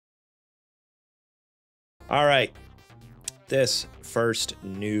All right. This first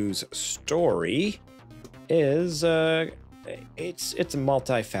news story is it's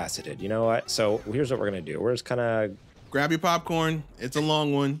multifaceted. You know what? So here's what we're gonna do. We're just kind of grab your popcorn. It's a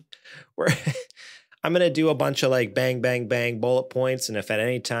long one. I'm gonna do a bunch of like bang, bang, bang bullet points, and if at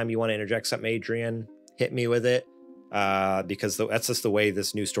any time you want to interject something, Adrian, hit me with it. Because that's just the way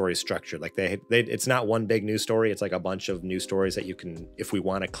this news story is structured. Like it's not one big news story. It's like a bunch of news stories that you can, if we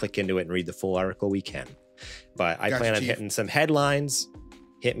want to click into it and read the full article, we can. But I plan on hitting some headlines.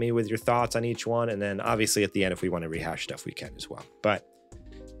 Hit me with your thoughts on each one. And then obviously at the end, if we want to rehash stuff, we can as well. But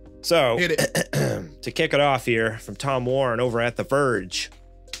so to kick it off here from Tom Warren over at The Verge,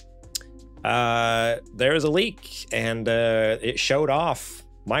 there's a leak and it showed off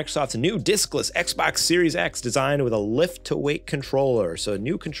Microsoft's new diskless Xbox Series X designed with a lift-to-weight controller. So a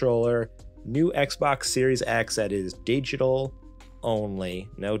new controller, new Xbox Series X that is digital only,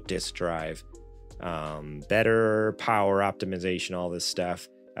 no disk drive. Better power optimization, all this stuff.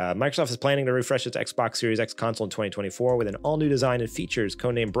 Microsoft is planning to refresh its Xbox Series X console in 2024 with an all-new design and features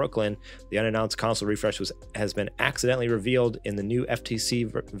codenamed Brooklyn. The unannounced console refresh has been accidentally revealed in the new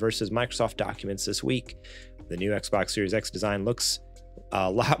FTC versus Microsoft documents this week. The new Xbox Series X design looks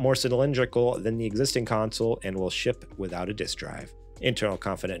a lot more cylindrical than the existing console and will ship without a disk drive. Internal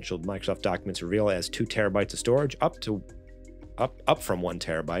confidential Microsoft documents reveal it has 2 terabytes of storage, up from 1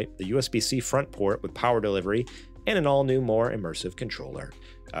 terabyte, the USB-C front port with power delivery, and an all-new, more immersive controller.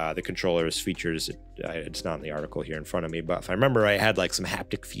 The controller's features, it's not in the article here in front of me, but if I remember right, it had like some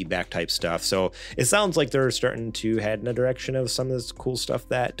haptic feedback type stuff. So it sounds like they're starting to head in a direction of some of this cool stuff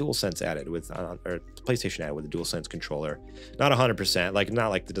that DualSense added with, or PlayStation added with the DualSense controller. Not 100%, like not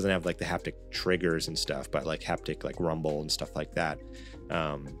like it doesn't have like the haptic triggers and stuff, but like haptic like rumble and stuff like that.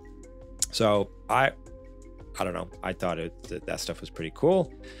 So I don't know. I thought that stuff was pretty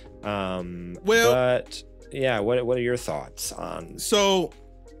cool. But yeah, what are your thoughts on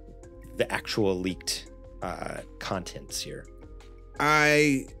the actual leaked contents here?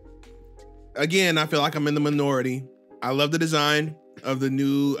 I feel like I'm in the minority. I love the design of the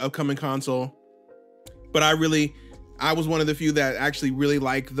new upcoming console, but I was one of the few that actually really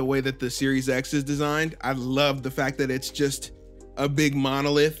like the way that the Series X is designed. I love the fact that it's just a big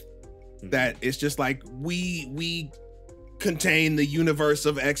monolith. That it's just like we contain the universe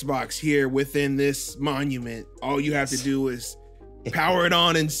of Xbox here within this monument. All you have to do is power it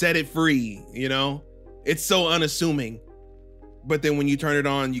on and set it free. You know, it's so unassuming, but then when you turn it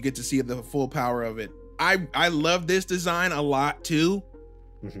on, you get to see the full power of it. I love this design a lot too.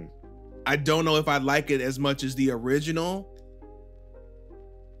 I don't know if I like it as much as the original,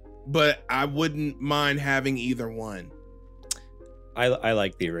 but I wouldn't mind having either one. I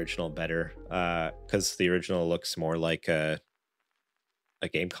like the original better because the original looks more like a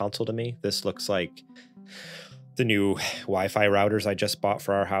game console to me. This looks like the new Wi-Fi routers I just bought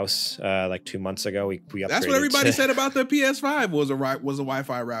for our house like 2 months ago. We upgraded. That's what everybody said about the PS5 was a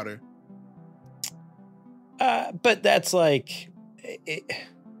Wi-Fi router. But that's like it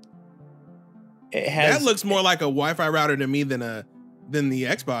has. That looks more like a Wi-Fi router to me than the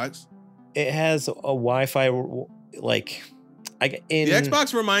Xbox. It has a Wi-Fi like. The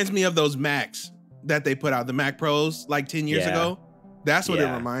Xbox reminds me of those Macs that they put out, the Mac Pros, like 10 years ago. That's what it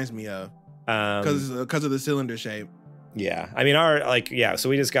reminds me of, because of the cylinder shape. Yeah, I mean so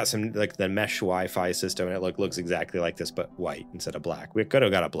we just got some like the mesh Wi-Fi system, and it looks exactly like this, but white instead of black. We could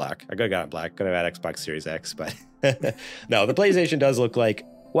have got it black. I could have got it black. Could have had Xbox Series X, but no, the PlayStation does look like.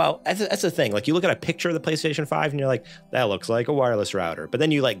 Well, that's the thing. Like you look at a picture of the PlayStation 5, and you're like, that looks like a wireless router. But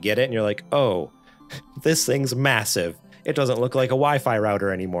then you like get it, and you're like, oh, this thing's massive. It doesn't look like a Wi-Fi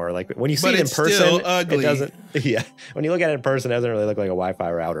router anymore. Like when you see it in person, it doesn't. Yeah, when you look at it in person, it doesn't really look like a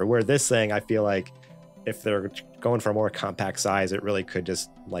Wi-Fi router. Where this thing, I feel like, if they're going for a more compact size, it really could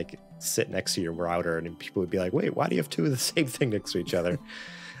just like sit next to your router, and people would be like, "Wait, why do you have two of the same thing next to each other?"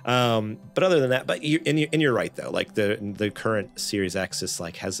 But other than that, you're right though. Like the current Series X is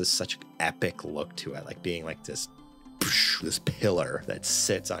like has this such epic look to it, like being like this pillar that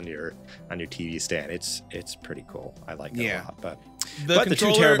sits on your TV stand. It's pretty cool. I like that a lot. But the 2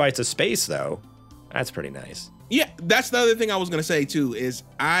 terabytes of space though, that's pretty nice. Yeah, that's the other thing I was gonna say too. Is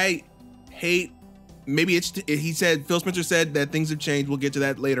I hate. Maybe Phil Spencer said that things have changed. We'll get to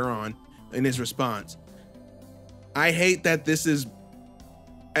that later on in his response. I hate that this is,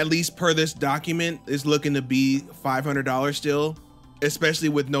 at least per this document, is looking to be $500 still, especially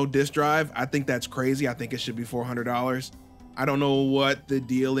with no disk drive. I think that's crazy. I think it should be $400. I don't know what the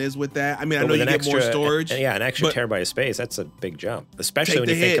deal is with that. I mean, I know you get more storage. Yeah, an extra terabyte of space. That's a big jump, especially when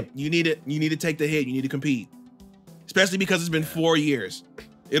you think you need it. You need to take the hit. You need to compete, especially because it's been 4 years.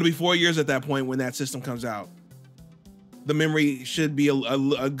 It'll be 4 years at that point when that system comes out. The memory should be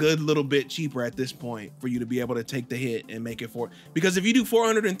a good little bit cheaper at this point for you to be able to take the hit and make it for. Because if you do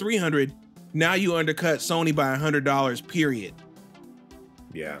 400 and 300, now you undercut Sony by $100, period.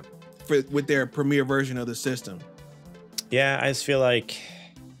 Yeah. With their premier version of the system. Yeah, I just feel like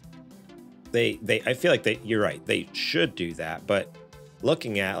I feel like you're right. They should do that, but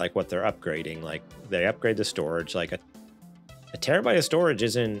looking at like what they're upgrading, like they upgrade the storage, like a terabyte of storage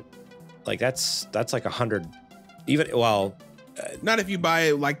isn't like that's like 100. Even not if you buy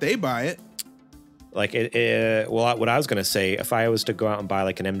it like they buy it. Like well, what I was gonna say, if I was to go out and buy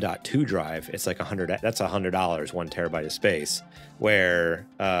like an M.2 drive, it's like $100. That's $100, 1 terabyte of space. Where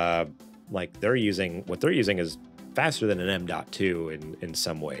like what they're using is faster than an M.2 in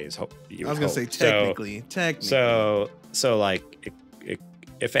some ways. I was gonna say technically. So like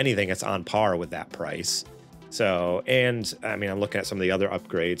if anything, it's on par with that price. So, and I mean, I'm looking at some of the other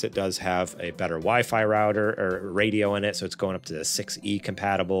upgrades. It does have a better Wi-Fi router or radio in it, so it's going up to the 6E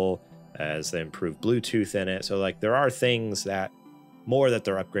compatible. As they improve Bluetooth in it. So like there are things that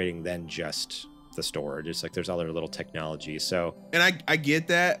they're upgrading than just the storage. It's like there's other little technologies. So, and I get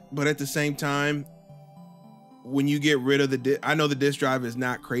that, but at the same time, when you get rid of I know the disk drive is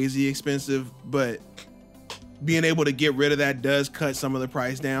not crazy expensive, but being able to get rid of that does cut some of the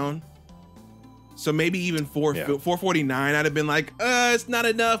price down. So maybe even 449, I'd have been like, it's not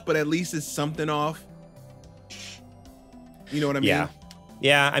enough, but at least it's something off. You know what I mean?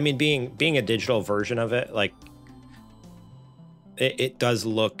 Yeah, I mean, being a digital version of it, like it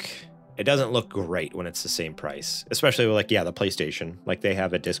doesn't look great when it's the same price, especially with like, the PlayStation, like they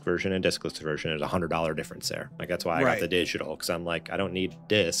have a disc version and discless version. There's $100 difference there. Like, that's why I got the digital. Cause I'm like, I don't need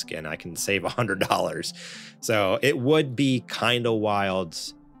disc and I can save $100. So it would be kind of wild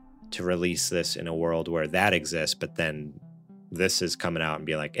to release this in a world where that exists, but then this is coming out and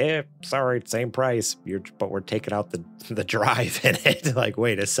be like, sorry, same price. But we're taking out the drive in it. Like,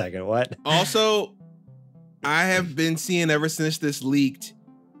 wait a second, what? Also, I have been seeing ever since this leaked,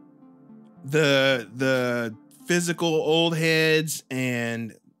 the physical old heads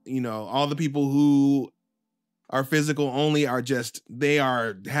and all the people who are physical only they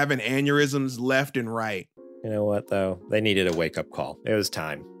are having aneurysms left and right. You know what though? They needed a wake up call. It was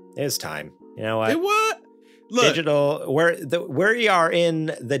time. You know what? It what? Look, digital, we are in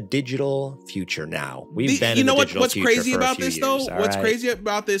the digital future now. We've been in the digital what's future crazy for about a few this years, though? What's crazy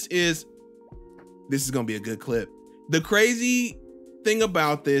about this is this is gonna be a good clip. The crazy thing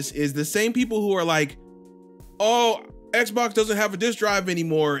about this is the same people who are like, oh, Xbox doesn't have a disc drive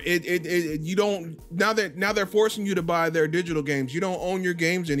anymore. You don't now they're forcing you to buy their digital games. You don't own your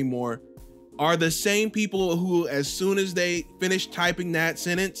games anymore. Are the same people who, as soon as they finish typing that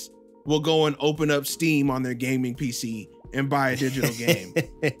sentence, will go and open up Steam on their gaming PC and buy a digital game.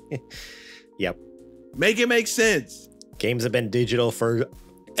 Yep. Make it make sense. Games have been digital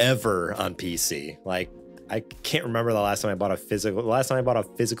forever on PC. Like, I can't remember the last time I bought a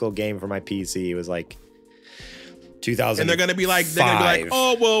physical game for my PC. It was like 2000. And they're gonna be like,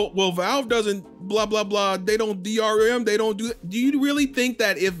 oh well, Valve doesn't blah blah blah. They don't DRM. They don't do that. Do you really think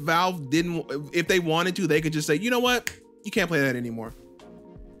that if they wanted to, they could just say, you know what, you can't play that anymore?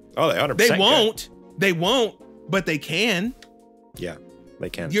 Oh, they 100%. They won't, but they can. Yeah, they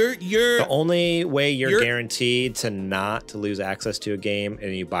can. You're the only way you're guaranteed to not lose access to a game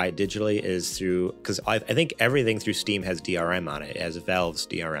and you buy it digitally is through, because I think everything through Steam has DRM on it. It has Valve's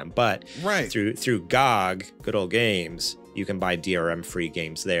DRM, but through GOG, Good Old Games, you can buy DRM free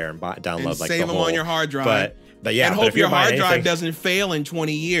games there and download like save them on your hard drive. But yeah, and hope your hard drive doesn't fail in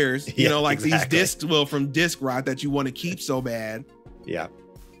 20 years. These discs will from disk rot that you want to keep so bad.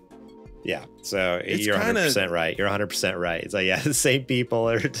 Yeah, so you're 100% right. You're 100% right. It's like, the same people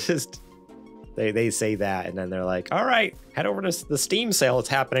are just, they say that, and then they're like, all right, head over to the Steam sale. It's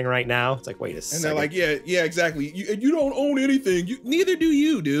happening right now. It's like, wait a second. And they're like, yeah, exactly. You don't own anything. Neither do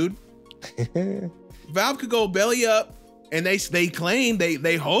you, dude. Valve could go belly up, and they claim,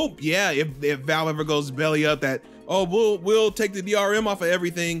 they hope, if Valve ever goes belly up, that, oh, we'll take the DRM off of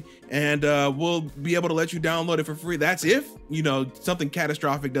everything and we'll be able to let you download it for free. That's if, something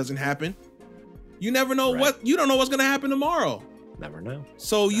catastrophic doesn't happen. You never know you don't know what's going to happen tomorrow. Never know.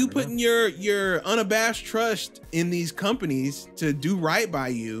 So you putting your unabashed trust in these companies to do right by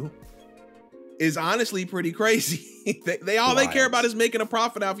you is honestly pretty crazy. They care about is making a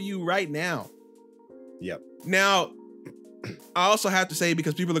profit off of you right now. Yep. Now, I also have to say,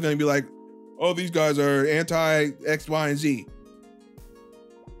 because people are going to be like, oh, these guys are anti X, Y, and Z.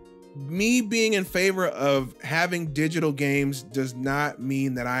 Me being in favor of having digital games does not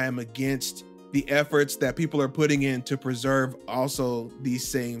mean that I am against the efforts that people are putting in to preserve also these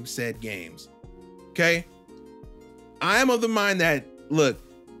same said games. Okay? I am of the mind that, look,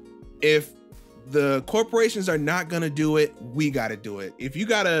 if the corporations are not going to do it, we got to do it. If you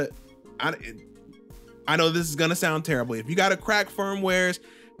got to, I know this is going to sound terrible. If you got to crack firmwares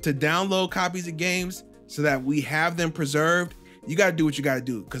to download copies of games so that we have them preserved, you got to do what you got to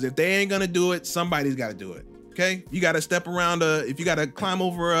do. Because if they ain't going to do it, somebody's got to do it. Okay? You got to step around, if you got to climb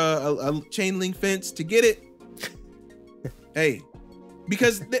over a chain link fence to get it, hey,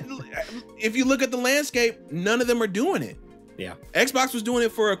 because if you look at the landscape, none of them are doing it. Yeah. Xbox was doing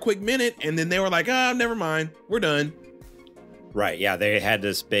it for a quick minute, and then they were like, never mind, we're done. Right. Yeah. They had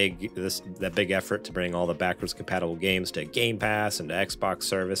that big effort to bring all the backwards compatible games to Game Pass and to Xbox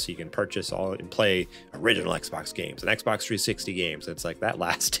service, so you can purchase all and play original Xbox games and Xbox 360 games. It's like that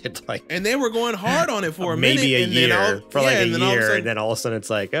lasted like, and they were going hard on it for maybe a year, minute, and then all of a sudden it's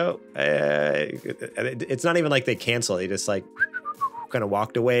like, it's not even like they canceled. They just like kind of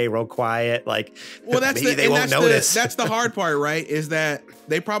walked away real quiet. Like, well, they won't notice. That's the hard part, right? Is that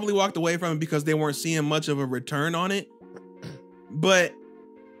they probably walked away from it because they weren't seeing much of a return on it. But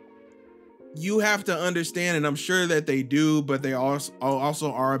you have to understand, and I'm sure that they do, but they also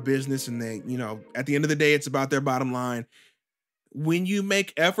are a business, and they, at the end of the day, it's about their bottom line. When you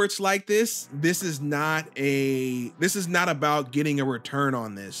make efforts like this is not about getting a return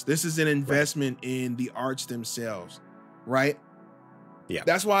on this. This is an investment in the arts themselves, right? Yeah.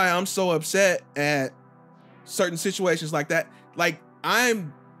 That's why I'm so upset at certain situations like that. Like,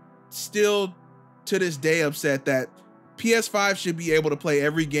 I'm still to this day upset that PS5 should be able to play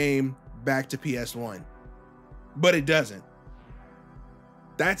every game back to PS1, but it doesn't.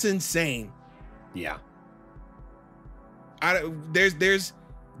 That's insane. Yeah. There's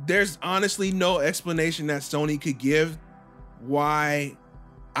honestly no explanation that Sony could give why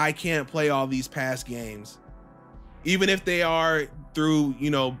I can't play all these past games, even if they are through,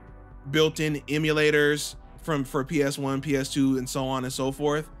 built-in emulators for PS1, PS2, and so on and so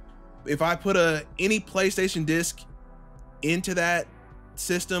forth. If I put any PlayStation disc into that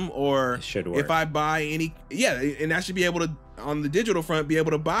system, or if I buy any, and I should be able to, on the digital front, be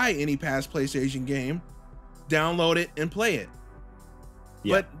able to buy any past PlayStation game, download it, and play it.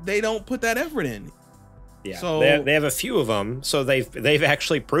 Yeah. But they don't put that effort in. Yeah, so they have a few of them, so they've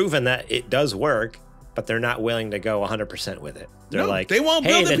actually proven that it does work, but they're not willing to go 100% with it. They're like, they won't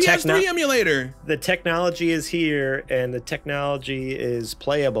build a PS3 emulator. The technology is here, and the technology is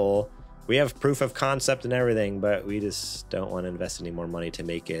playable. We have proof of concept and everything, but we just don't want to invest any more money to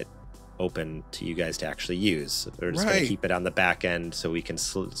make it open to you guys to actually use. We're just going to keep it on the back end so we can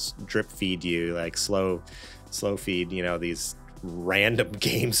drip feed you, like slow feed, these random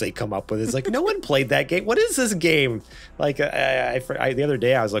games they come up with. It's like, no one played that game. What is this game? Like, the other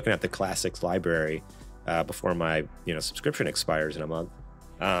day I was looking at the classics library before my subscription expires in a month,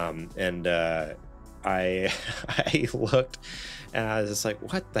 and I looked. And I was just like,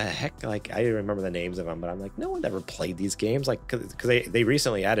 what the heck? Like, I didn't remember the names of them, but I'm like, no one ever played these games. Like, because they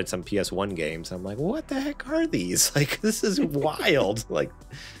recently added some PS1 games. I'm like, what the heck are these? Like, this is wild. Like,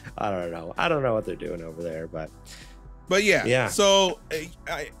 I don't know. I don't know what they're doing over there, but yeah. So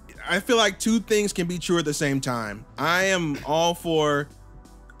I feel like two things can be true at the same time. I am all for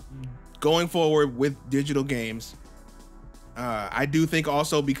going forward with digital games. I do think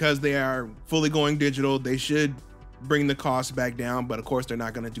also, because they are fully going digital, they should bring the cost back down, but of course they're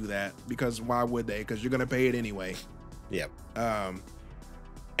not going to do that, because why would they? Because you're going to pay it anyway. Yep. And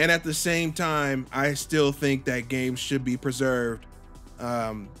at the same time, I still think that games should be preserved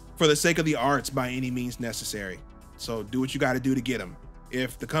for the sake of the arts by any means necessary. So do what you got to do to get them.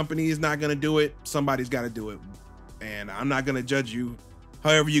 If the company is not going to do it, somebody's got to do it, and I'm not going to judge you.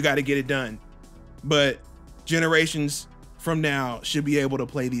 However, you got to get it done. But generations from now should be able to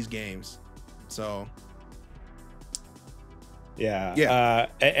play these games. So yeah.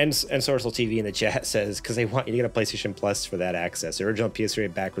 And Sourcel TV in the chat says, because they want you to get a PlayStation Plus for that access. The original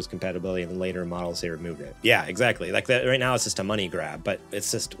PS3 backwards compatibility, and the later models they removed it. Yeah, exactly. Like that right now, it's just a money grab. But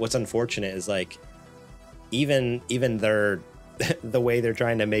it's just, what's unfortunate is, like, even the way they're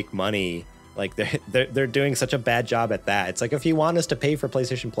trying to make money, like they're doing such a bad job at that. It's like, if you want us to pay for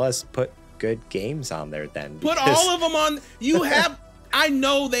PlayStation Plus, put good games on there then. Put all of them on. You have. I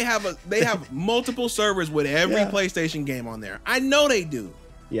know they have multiple servers with every PlayStation game on there. I know they do.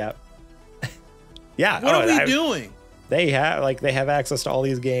 Yep. Yeah. What are we doing? They have access to all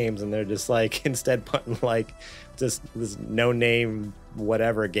these games, and they're just like, instead putting like just this no name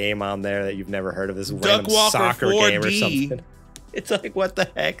whatever game on there that you've never heard of, this Duck random Walker soccer 4D. game or something. It's like, what the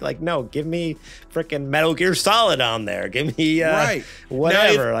heck? Like, no, give me freaking Metal Gear Solid on there. Give me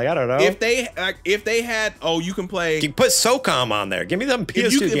whatever. Now, like, I don't know. If they had, you can play. You put SOCOM on there. Give me them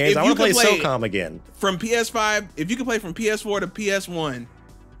PS2 games. I want to play SOCOM again. From PS5, if you can play from PS4 to PS1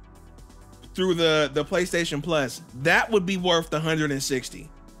 through the PlayStation Plus, that would be worth the $160.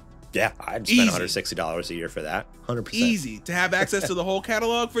 Yeah, I'd spend $160 a year for that. 100%. Easy to have access to the whole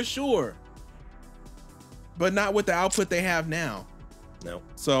catalog for sure. But not with the output they have now. No.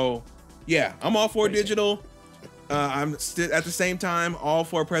 So, yeah, I'm all for digital. I'm at the same time all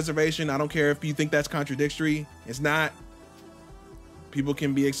for preservation. I don't care if you think that's contradictory. It's not. People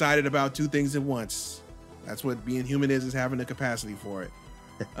can be excited about two things at once. That's what being human is having the capacity for it.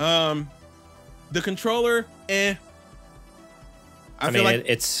 The controller, I mean, like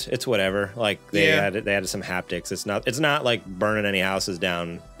it's whatever. Like they added some haptics. It's not like burning any houses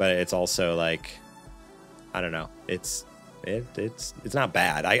down, but it's also like, I don't know. It's not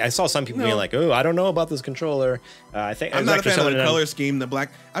bad. I saw some people being like, "Oh, I don't know about this controller." I think I'm not a fan of the color scheme. The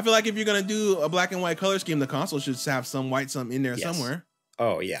black. I feel like if you're gonna do a black and white color scheme, the console should have some white something in there somewhere.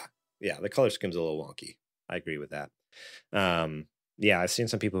 Oh yeah. The color scheme's a little wonky. I agree with that. Yeah, I've seen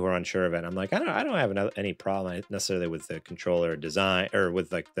some people who are unsure of it. I'm like, I don't have any problem necessarily with the controller design or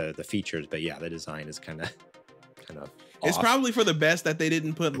with like the features, but yeah, the design is kind of. It's probably for the best that they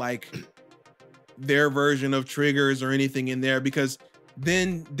didn't put like their version of triggers or anything in there, because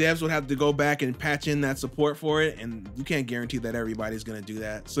then devs would have to go back and patch in that support for it, and you can't guarantee that everybody's going to do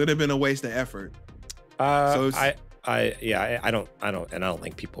that. So it'd have been a waste of effort. I don't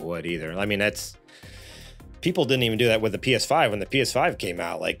think people would either. I mean, people didn't even do that with the PS5 when the PS5 came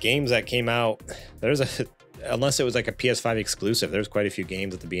out. Like games that came out, unless it was like a PS5 exclusive, there's quite a few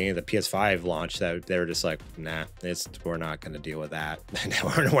games at the beginning of the PS5 launch that they were just like, nah, we're not going to deal with that.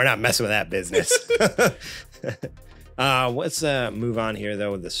 We're not messing with that business. Let's move on here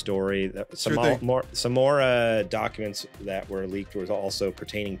though with the story. Some more documents that were leaked was also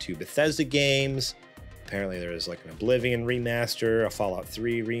pertaining to Bethesda games. Apparently there is like an Oblivion remaster, a Fallout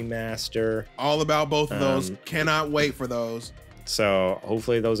 3 remaster. All about both of those. Cannot wait for those. So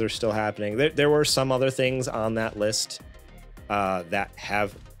hopefully those are still happening. There were some other things on that list that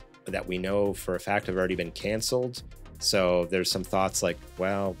we know for a fact have already been canceled. So there's some thoughts like,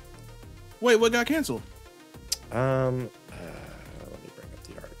 well, wait, what got canceled? Let me bring up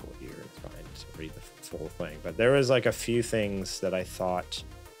the article here and find to read the full thing. But there was like a few things that I thought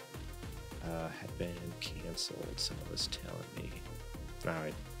had been canceled. Someone was telling me. Now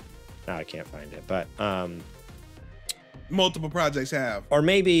I can't find it, but multiple projects have, or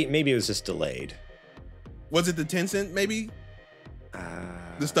maybe it was just delayed. Was it the Tencent maybe?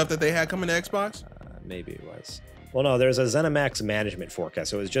 The stuff that they had coming to Xbox? Maybe it was. Well, no, there's a ZeniMax management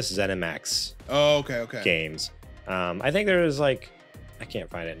forecast, so it was just ZeniMax. Oh, okay. Games. I think there was like, I can't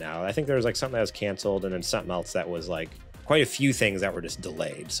find it now. I think there was like something that was canceled, and then something else that was like quite a few things that were just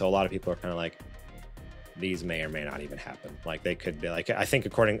delayed. So a lot of people are kind of like, these may or may not even happen. Like they could be like, I think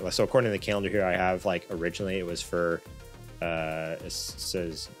according to the calendar here I have, like originally it was for it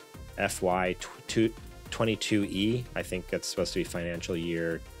says FY 22E. I think that's supposed to be financial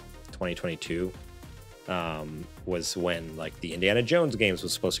year 2022. Was when like the Indiana Jones games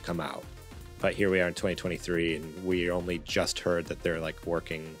was supposed to come out. But here we are in 2023, and we only just heard that they're like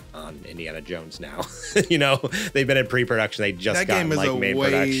working on Indiana Jones now. You know, they've been in pre-production. They just got like main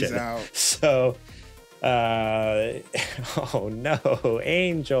production. Out. So, oh no,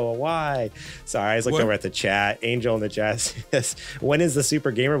 Angel, why? Sorry, I was looking over at the chat. Angel in the chat says, "When is the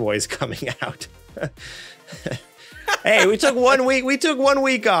Super Gamer Boys coming out?" Hey, we took 1 week. We took 1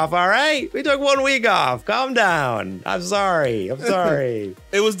 week off. All right, we took 1 week off. Calm down. I'm sorry.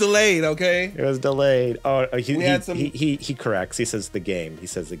 It was delayed. Okay. It was delayed. Oh, he corrects. He says the game.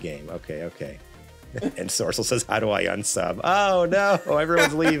 Okay. And Sorcel says, "How do I unsub?" Oh no,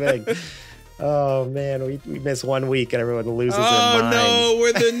 everyone's leaving. Oh man, we missed 1 week and everyone loses their minds. Oh no,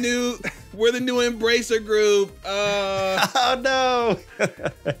 we're the new Embracer group. Oh no.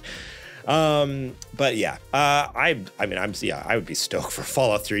 But yeah, I would be stoked for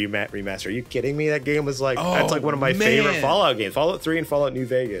Fallout 3 remaster. Are you kidding me? That game was like, that's like one of my favorite Fallout games. Fallout 3 and Fallout New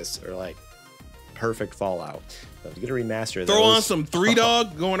Vegas are like perfect Fallout. So to get a remaster, throw on some Three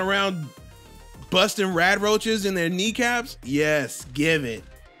Dog going around busting rad roaches in their kneecaps. Yes, give it.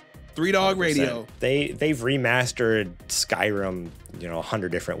 Three Dog 100%. Radio. They've remastered Skyrim,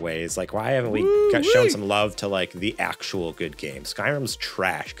 100 different ways. Like, why haven't we shown some love to like the actual good game? Skyrim's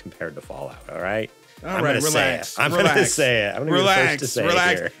trash compared to Fallout. All right. I'm gonna relax. I'm gonna say it. I'm gonna be the first to say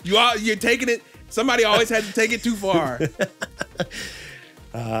it here. You're taking it. Somebody always had to take it too far.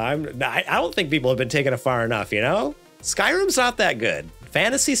 I don't think people have been taking it far enough. Skyrim's not that good.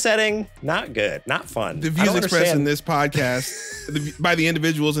 Fantasy setting, not good, not fun. The views expressed in this podcast by the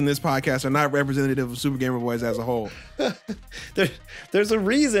individuals in this podcast are not representative of Super Gamer Boys as a whole. There's a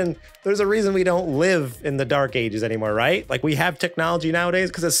reason we don't live in the dark ages anymore, right? Like, we have technology nowadays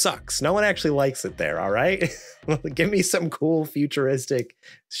because it sucks. No one actually likes it there, all right? Give me some cool futuristic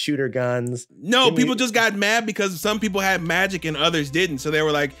shooter guns. No, people just got mad because some people had magic and others didn't. So they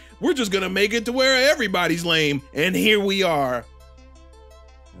were like, we're just going to make it to where everybody's lame. And here we are.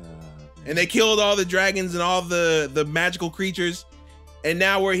 And they killed all the dragons and all the magical creatures. And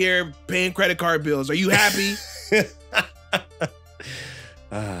now we're here paying credit card bills. Are you happy?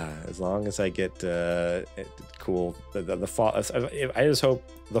 As long as I get cool, the fall. I just hope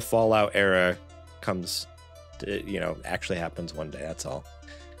the Fallout era comes, actually happens one day. That's all.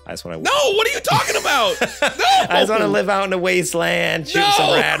 I just want to. No, what are you talking about? No, I just want to live out in a wasteland, shoot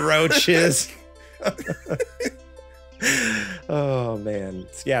some rad roaches. Oh man,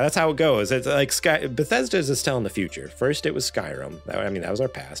 yeah, that's how it goes. It's like Bethesda's is still in the future. First, it was Skyrim. I mean, that was our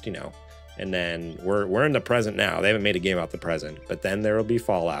past, and then we're in the present now. They haven't made a game about the present, but then there will be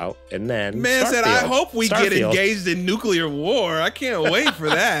Fallout, and then man said, I hope we get engaged in nuclear war. I can't wait for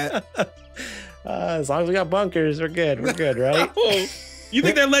that. As long as we got bunkers, we're good. We're good, right? You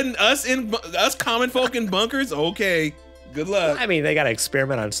think they're letting us common folk in bunkers? Okay, good luck. I mean, they got to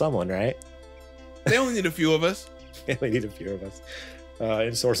experiment on someone, right? They only need a few of us. Yeah, we need a few of us.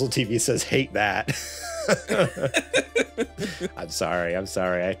 And Sourcel TV says, hate that. I'm sorry.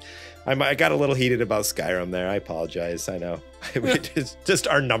 I got a little heated about Skyrim there. I apologize. I know. Just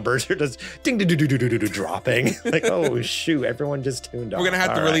our numbers are just dropping. Like, oh, shoot. Everyone just tuned off. We're going to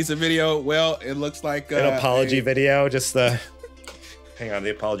have to release a video. Well, it looks like an apology video. Just the... Hang on.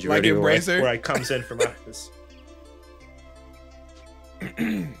 The apology like video where I comes in from this...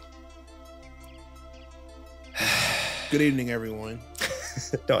 Good evening, everyone.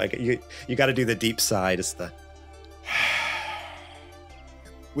 No, you got to do the deep sigh. It's the.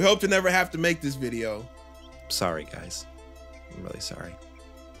 We hope to never have to make this video. Sorry, guys. I'm really sorry.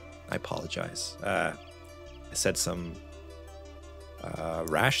 I apologize. I said some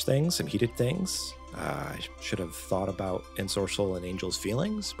rash things, some heated things. I should have thought about Ensorcel and Angel's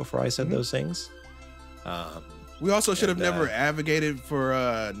feelings before I said those things. We also should have never advocated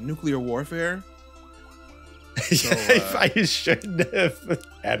for nuclear warfare. So, I shouldn't have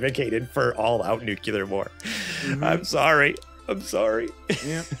advocated for all-out nuclear war. I'm sorry.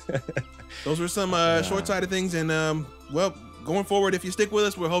 Yeah, those were some short-sighted things, and well, going forward, if you stick with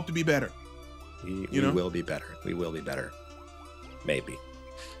us, we'll hope to be better. We will be better. We will be better. Maybe.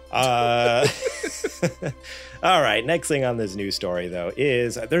 All right. Next thing on this news story, though,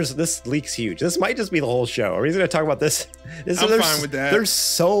 is this leak's huge. This might just be the whole show. Are we going to talk about this? I'm fine with that. There's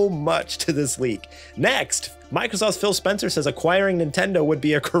so much to this leak. Next, Microsoft's Phil Spencer says acquiring Nintendo would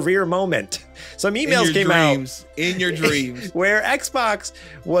be a career moment. Some emails came out in your dreams where Xbox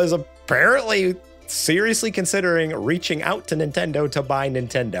was apparently seriously considering reaching out to Nintendo to buy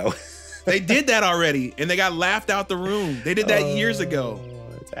Nintendo. They did that already, and they got laughed out the room. They did that years ago.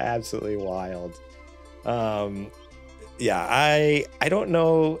 It's absolutely wild. Yeah, I don't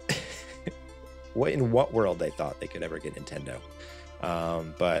know in what world they thought they could ever get Nintendo.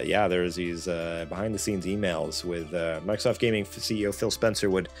 But yeah, there's these behind the scenes emails with Microsoft Gaming CEO Phil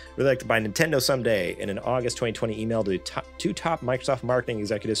Spencer would really like to buy Nintendo someday. In an August 2020 email to two top Microsoft marketing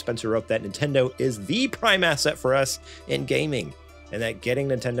executives, Spencer wrote that Nintendo is the prime asset for us in gaming, and that getting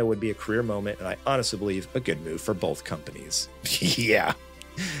Nintendo would be a career moment, and I honestly believe a good move for both companies. Yeah.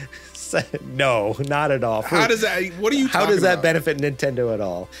 No, not at all. How does that? What are you? How does that benefit Nintendo at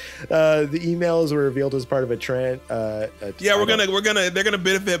all? The emails were revealed as part of a trend. Yeah, they're gonna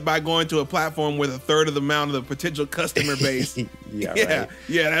benefit by going to a platform with a third of the amount of the potential customer base. Yeah,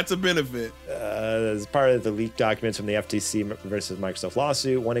 that's a benefit. As part of the leaked documents from the FTC versus Microsoft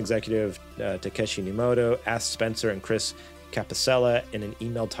lawsuit, one executive, Takeshi Nimoto, asked Spencer and Chris Capicella in an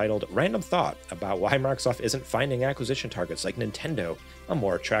email titled "Random Thought" about why Microsoft isn't finding acquisition targets like Nintendo a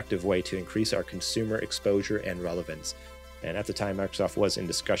more attractive way to increase our consumer exposure and relevance. And at the time, Microsoft was in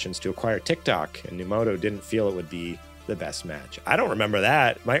discussions to acquire TikTok, and Nimoto didn't feel it would be the best match. I don't remember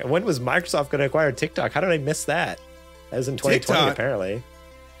that. When was Microsoft going to acquire TikTok? How did I miss that? That was in 2020, TikTok. Apparently.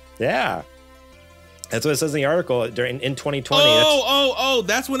 Yeah. That's what it says in the article in 2020.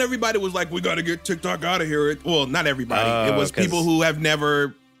 That's when everybody was like, we got to get TikTok out of here. Well, not everybody. It was people who have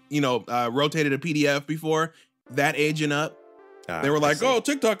never, rotated a PDF before, that aging up. They were like, oh,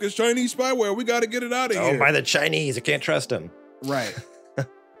 TikTok is Chinese spyware. We got to get it out of here. Oh, by the Chinese. I can't trust them. Right.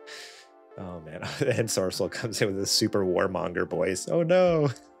 Oh, man. And Sourcel comes in with a super warmonger voice. Oh, no.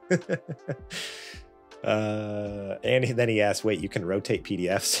 And then he asked, wait, you can rotate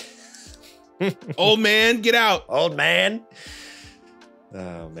PDFs? Old man, get out. Old man.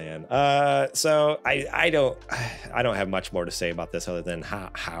 Oh man. So I don't have much more to say about this other than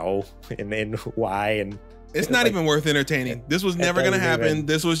how and why, and it's not even worth entertaining. This was never gonna happen.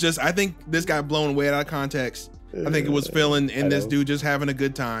 This was just, I think this got blown way out of context. I think it was filling in this dude just having a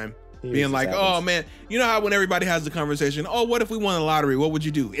good time. Being like, oh man, you know how when everybody has the conversation, oh, what if we won a lottery? What would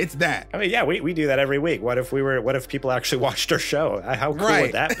you do? It's that. I mean, yeah, we do that every week. What if people actually watched our show? How cool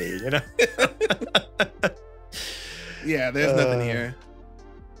would that be? You know? Yeah, there's nothing here.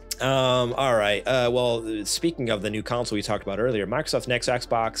 All right. Well, speaking of the new console we talked about earlier, Microsoft's next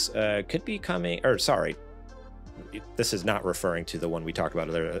Xbox could be coming, or sorry, this is not referring to the one we talked about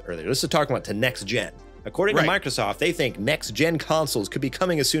earlier. This is talking about to next gen. According to Microsoft, they think next-gen consoles could be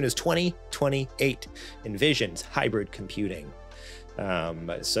coming as soon as 2028. Envisions hybrid computing.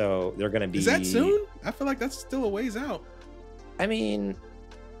 So they're going to be... Is that soon? I feel like that's still a ways out. I mean,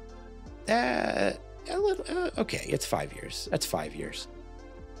 a little, okay, it's 5 years. That's 5 years.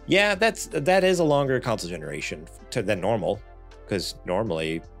 Yeah, that is a longer console generation than normal, because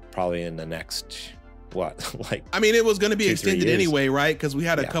normally probably in the next... What, like, I mean, it was going to be extended anyway, right? Because we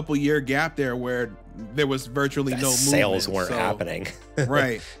had a couple year gap there where there was virtually no movement. Sales weren't happening.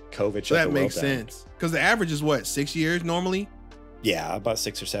 Right. COVID. So that makes sense. Because the average is what, 6 years normally? Yeah, about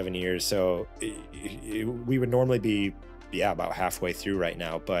 6 or 7 years. So we would normally be, about halfway through right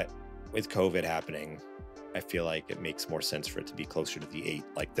now. But with COVID happening, I feel like it makes more sense for it to be closer to the 8,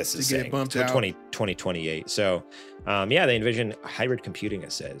 like this is saying, to 2028. So, they envision hybrid computing,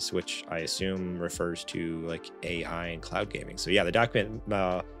 it says, which I assume refers to like AI and cloud gaming. So yeah, the document,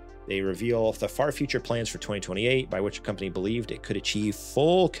 they reveal the far future plans for 2028, by which the company believed it could achieve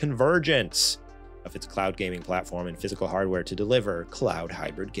full convergence of its cloud gaming platform and physical hardware to deliver cloud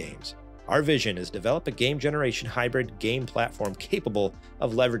hybrid games. Our vision is to develop a game generation hybrid game platform capable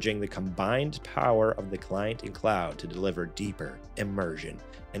of leveraging the combined power of the client and cloud to deliver deeper immersion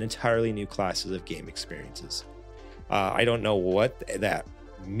and entirely new classes of game experiences. I don't know what that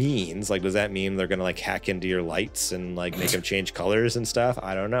means. Like, does that mean they're gonna like hack into your lights and like make them change colors and stuff?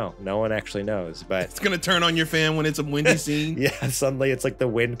 I don't know. No one actually knows, but it's gonna turn on your fan when it's a windy scene. Yeah, suddenly it's like the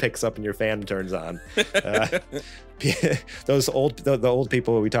wind picks up and your fan turns on. Those the old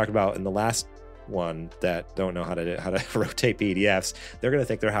people we talked about in the last one that don't know how to rotate PDFs, they're gonna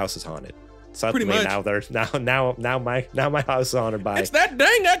think their house is haunted. Suddenly now my house is haunted by... It's that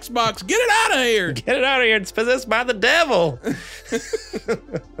dang Xbox. Get it out of here. Get it out of here. It's possessed by the devil.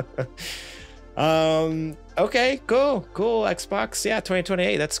 Okay, cool. Xbox. Yeah,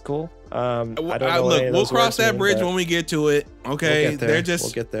 2028. That's cool. I don't know. Look, we'll cross that bridge when we get to it. Okay.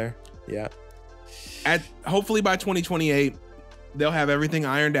 We'll get there. Yeah. Hopefully by 2028, they'll have everything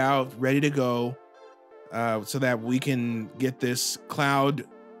ironed out, ready to go, so that we can get this cloud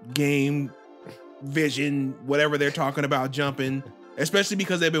game vision, whatever they're talking about, jumping, especially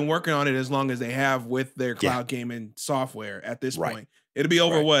because they've been working on it as long as they have with their cloud gaming software at this point. It'll be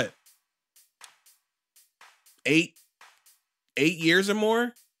over what, 8 years or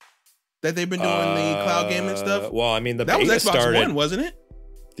more that they've been doing the cloud gaming stuff. Well, I mean, that was Xbox One, wasn't it?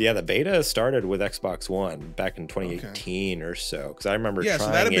 Yeah, the beta started with Xbox One back in 2018 or so, because I remember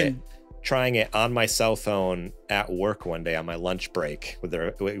trying it on my cell phone at work one day on my lunch break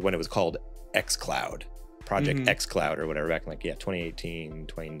when it was called xCloud, Project xCloud or whatever, back in 2018,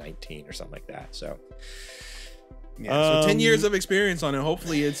 2019 or something like that. So so 10 years of experience on it.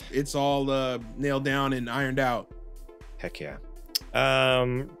 Hopefully it's all nailed down and ironed out. Heck yeah.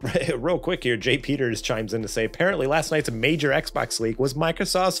 Real quick here, Jay Peters chimes in to say apparently last night's major Xbox leak was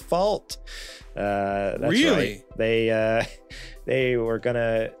Microsoft's fault. That's really? Right. They were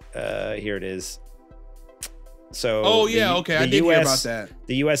gonna here it is. So I did hear about that.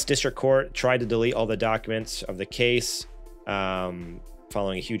 The US District Court tried to delete all the documents of the case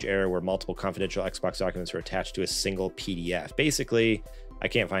following a huge error where multiple confidential Xbox documents were attached to a single PDF. Basically, I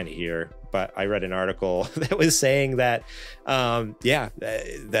can't find it here, but I read an article that was saying that the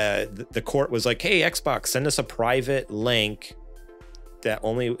court was like, hey, Xbox, send us a private link that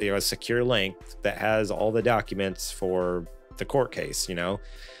only, a secure link that has all the documents for the court case, and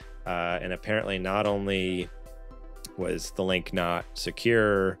apparently not only was the link not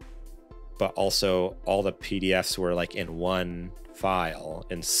secure, but also all the PDFs were like in one file.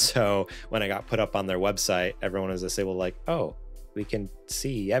 And so when I got put up on their website, everyone was to say, well, like, oh, we can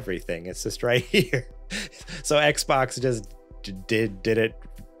see everything. It's just right here. So Xbox just did it.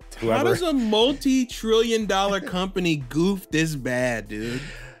 Whoever. How does a multi-trillion-dollar company goof this bad, dude?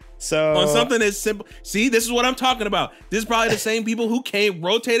 So on something as simple. See, this is what I'm talking about. This is probably the same people who can't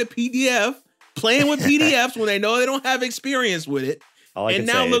rotate a PDF playing with PDFs when they know they don't have experience with it. And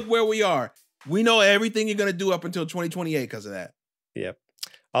now look where we are. We know everything you're going to do up until 2028 because of that. Yep.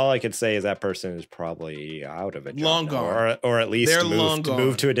 All I could say is that person is probably out of a job long gone, or at least they're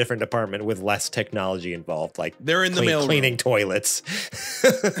moved to a different department with less technology involved, like they're in the mail cleaning toilets.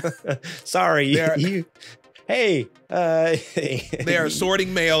 Sorry, hey, they are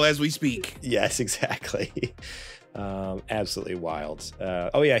sorting mail as we speak. Yes, exactly. Absolutely wild.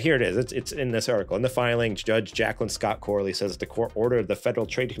 Oh yeah, here it is. It's in this article. In the filing, Judge Jacqueline Scott Corley says that the court ordered the Federal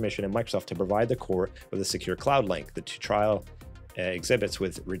Trade Commission and Microsoft to provide the court with a secure cloud link. The two trial exhibits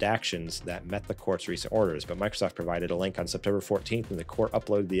with redactions that met the court's recent orders, but Microsoft provided a link on September 14th, and the court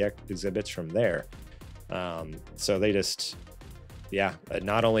uploaded the exhibits from there. So they just,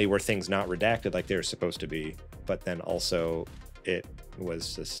 not only were things not redacted like they were supposed to be, but then also it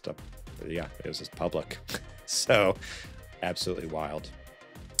was just, it was just public. So absolutely wild.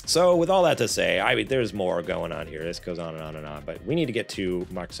 So with all that to say, I mean, there's more going on here. This goes on and on and on, but we need to get to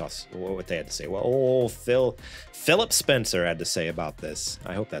Microsoft's, what they had to say. Well, Philip Spencer had to say about this.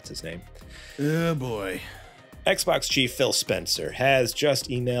 I hope that's his name. Oh boy. Xbox chief Phil Spencer has just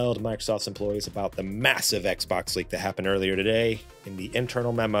emailed Microsoft's employees about the massive Xbox leak that happened earlier today. In the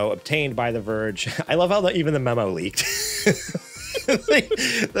internal memo obtained by The Verge, I love how even the memo leaked.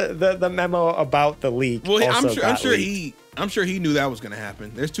 the memo about the leak. Well, I'm sure he knew that was going to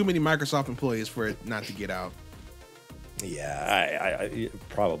happen. There's too many Microsoft employees for it not to get out. Yeah, I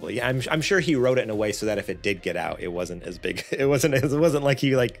probably. I'm sure he wrote it in a way so that if it did get out, it wasn't as big. It wasn't like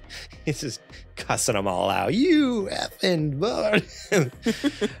he's just cussing them all out. You effing bud.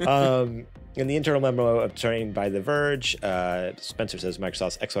 In the internal memo obtained by The Verge, Spencer says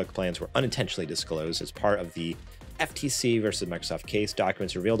Microsoft's Xbox plans were unintentionally disclosed as part of the FTC versus Microsoft case.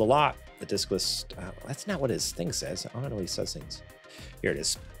 Documents revealed a lot. The diskless, that's not what his thing says. I don't know what he says things. Here it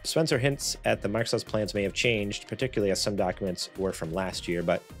is. Spencer hints at the Microsoft's plans may have changed, particularly as some documents were from last year,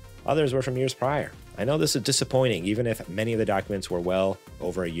 but others were from years prior. I know this is disappointing, even if many of the documents were well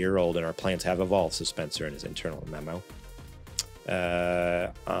over a year old and our plans have evolved, says Spencer in his internal memo.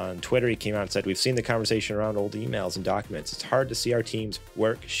 On Twitter, he came out and said, we've seen the conversation around old emails and documents. It's hard to see our team's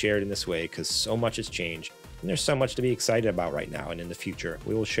work shared in this way because so much has changed. And there's so much to be excited about right now and in the future.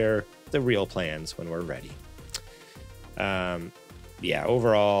 We will share the real plans when we're ready.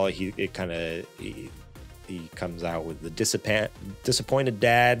 Overall, he comes out with the disappointed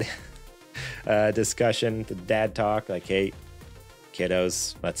dad discussion, the dad talk, like, hey,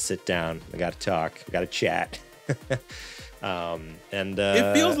 kiddos, let's sit down. We got to talk. We got to chat. It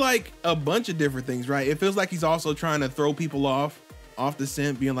feels like a bunch of different things, right? It feels like he's also trying to throw people off the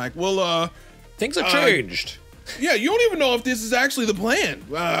scent, being like, well, things have changed. Yeah, you don't even know if this is actually the plan.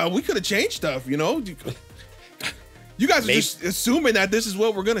 We could have changed stuff, you know? You guys are just assuming that this is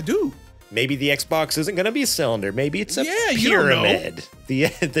what we're going to do. Maybe the Xbox isn't going to be a cylinder. Maybe it's a pyramid.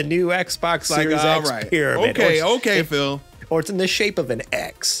 The new Xbox Series X pyramid. Okay, Phil. Or it's in the shape of an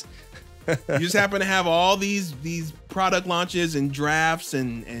X. You just happen to have all these product launches and drafts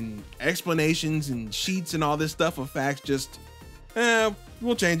and explanations and sheets and all this stuff of facts. Just,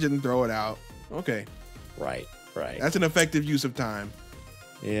 we'll change it and throw it out. Okay. Right. That's an effective use of time.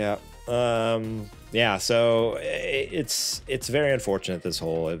 Yeah. So it's very unfortunate this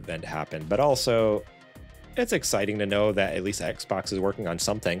whole event happened, but also it's exciting to know that at least Xbox is working on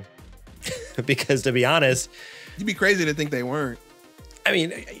something. Because to be honest, you'd be crazy to think they weren't. I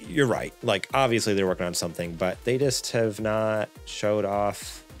mean, you're right. Like, obviously they're working on something, but they just have not showed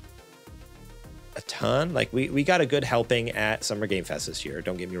off a ton. Like, we got a good helping at Summer Game Fest this year.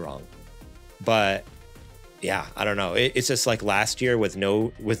 Don't get me wrong. But yeah, I don't know. It's just like last year with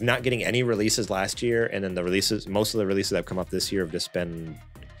not getting any releases last year. And then most of the releases that have come up this year have just been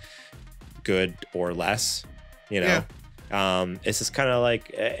good or less, you know? Yeah. It's just kind of like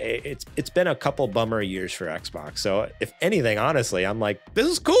it's been a couple bummer years for Xbox. So if anything, honestly, I'm like, this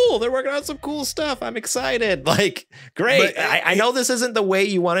is cool. They're working on some cool stuff. I'm excited. Like, great. I know this isn't the way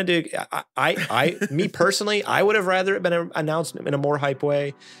you wanted to. Me personally, I would have rather it been announced in a more hype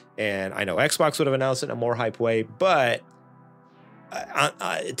way, and I know Xbox would have announced it in a more hype way. But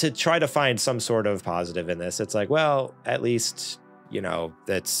to try to find some sort of positive in this, it's like, well, at least they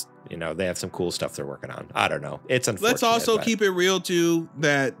have some cool stuff they're working on. I don't know. It's unfortunate. Let's also keep it real too,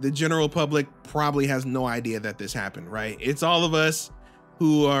 that the general public probably has no idea that this happened, right? It's all of us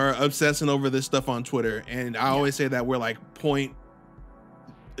who are obsessing over this stuff on Twitter. And I always say that we're like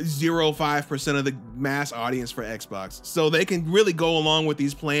 0.05% of the mass audience for Xbox. So they can really go along with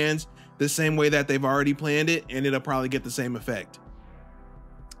these plans the same way that they've already planned it, and it'll probably get the same effect.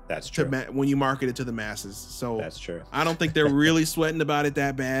 That's true. When you market it to the masses. So that's true. I don't think they're really sweating about it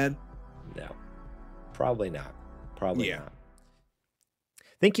that bad. No. Probably not. Probably Yeah. not.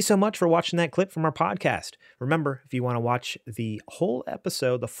 Thank you so much for watching that clip from our podcast. Remember, if you want to watch the whole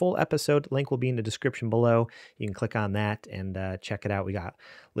episode, the full episode, link will be in the description below. You can click on that and check it out. We got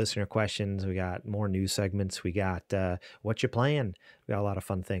listener questions. We got more news segments. We got what you playing. We got a lot of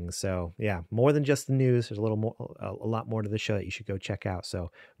fun things. So yeah, more than just the news. There's a lot more to the show that you should go check out.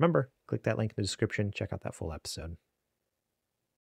 So remember, click that link in the description. Check out that full episode.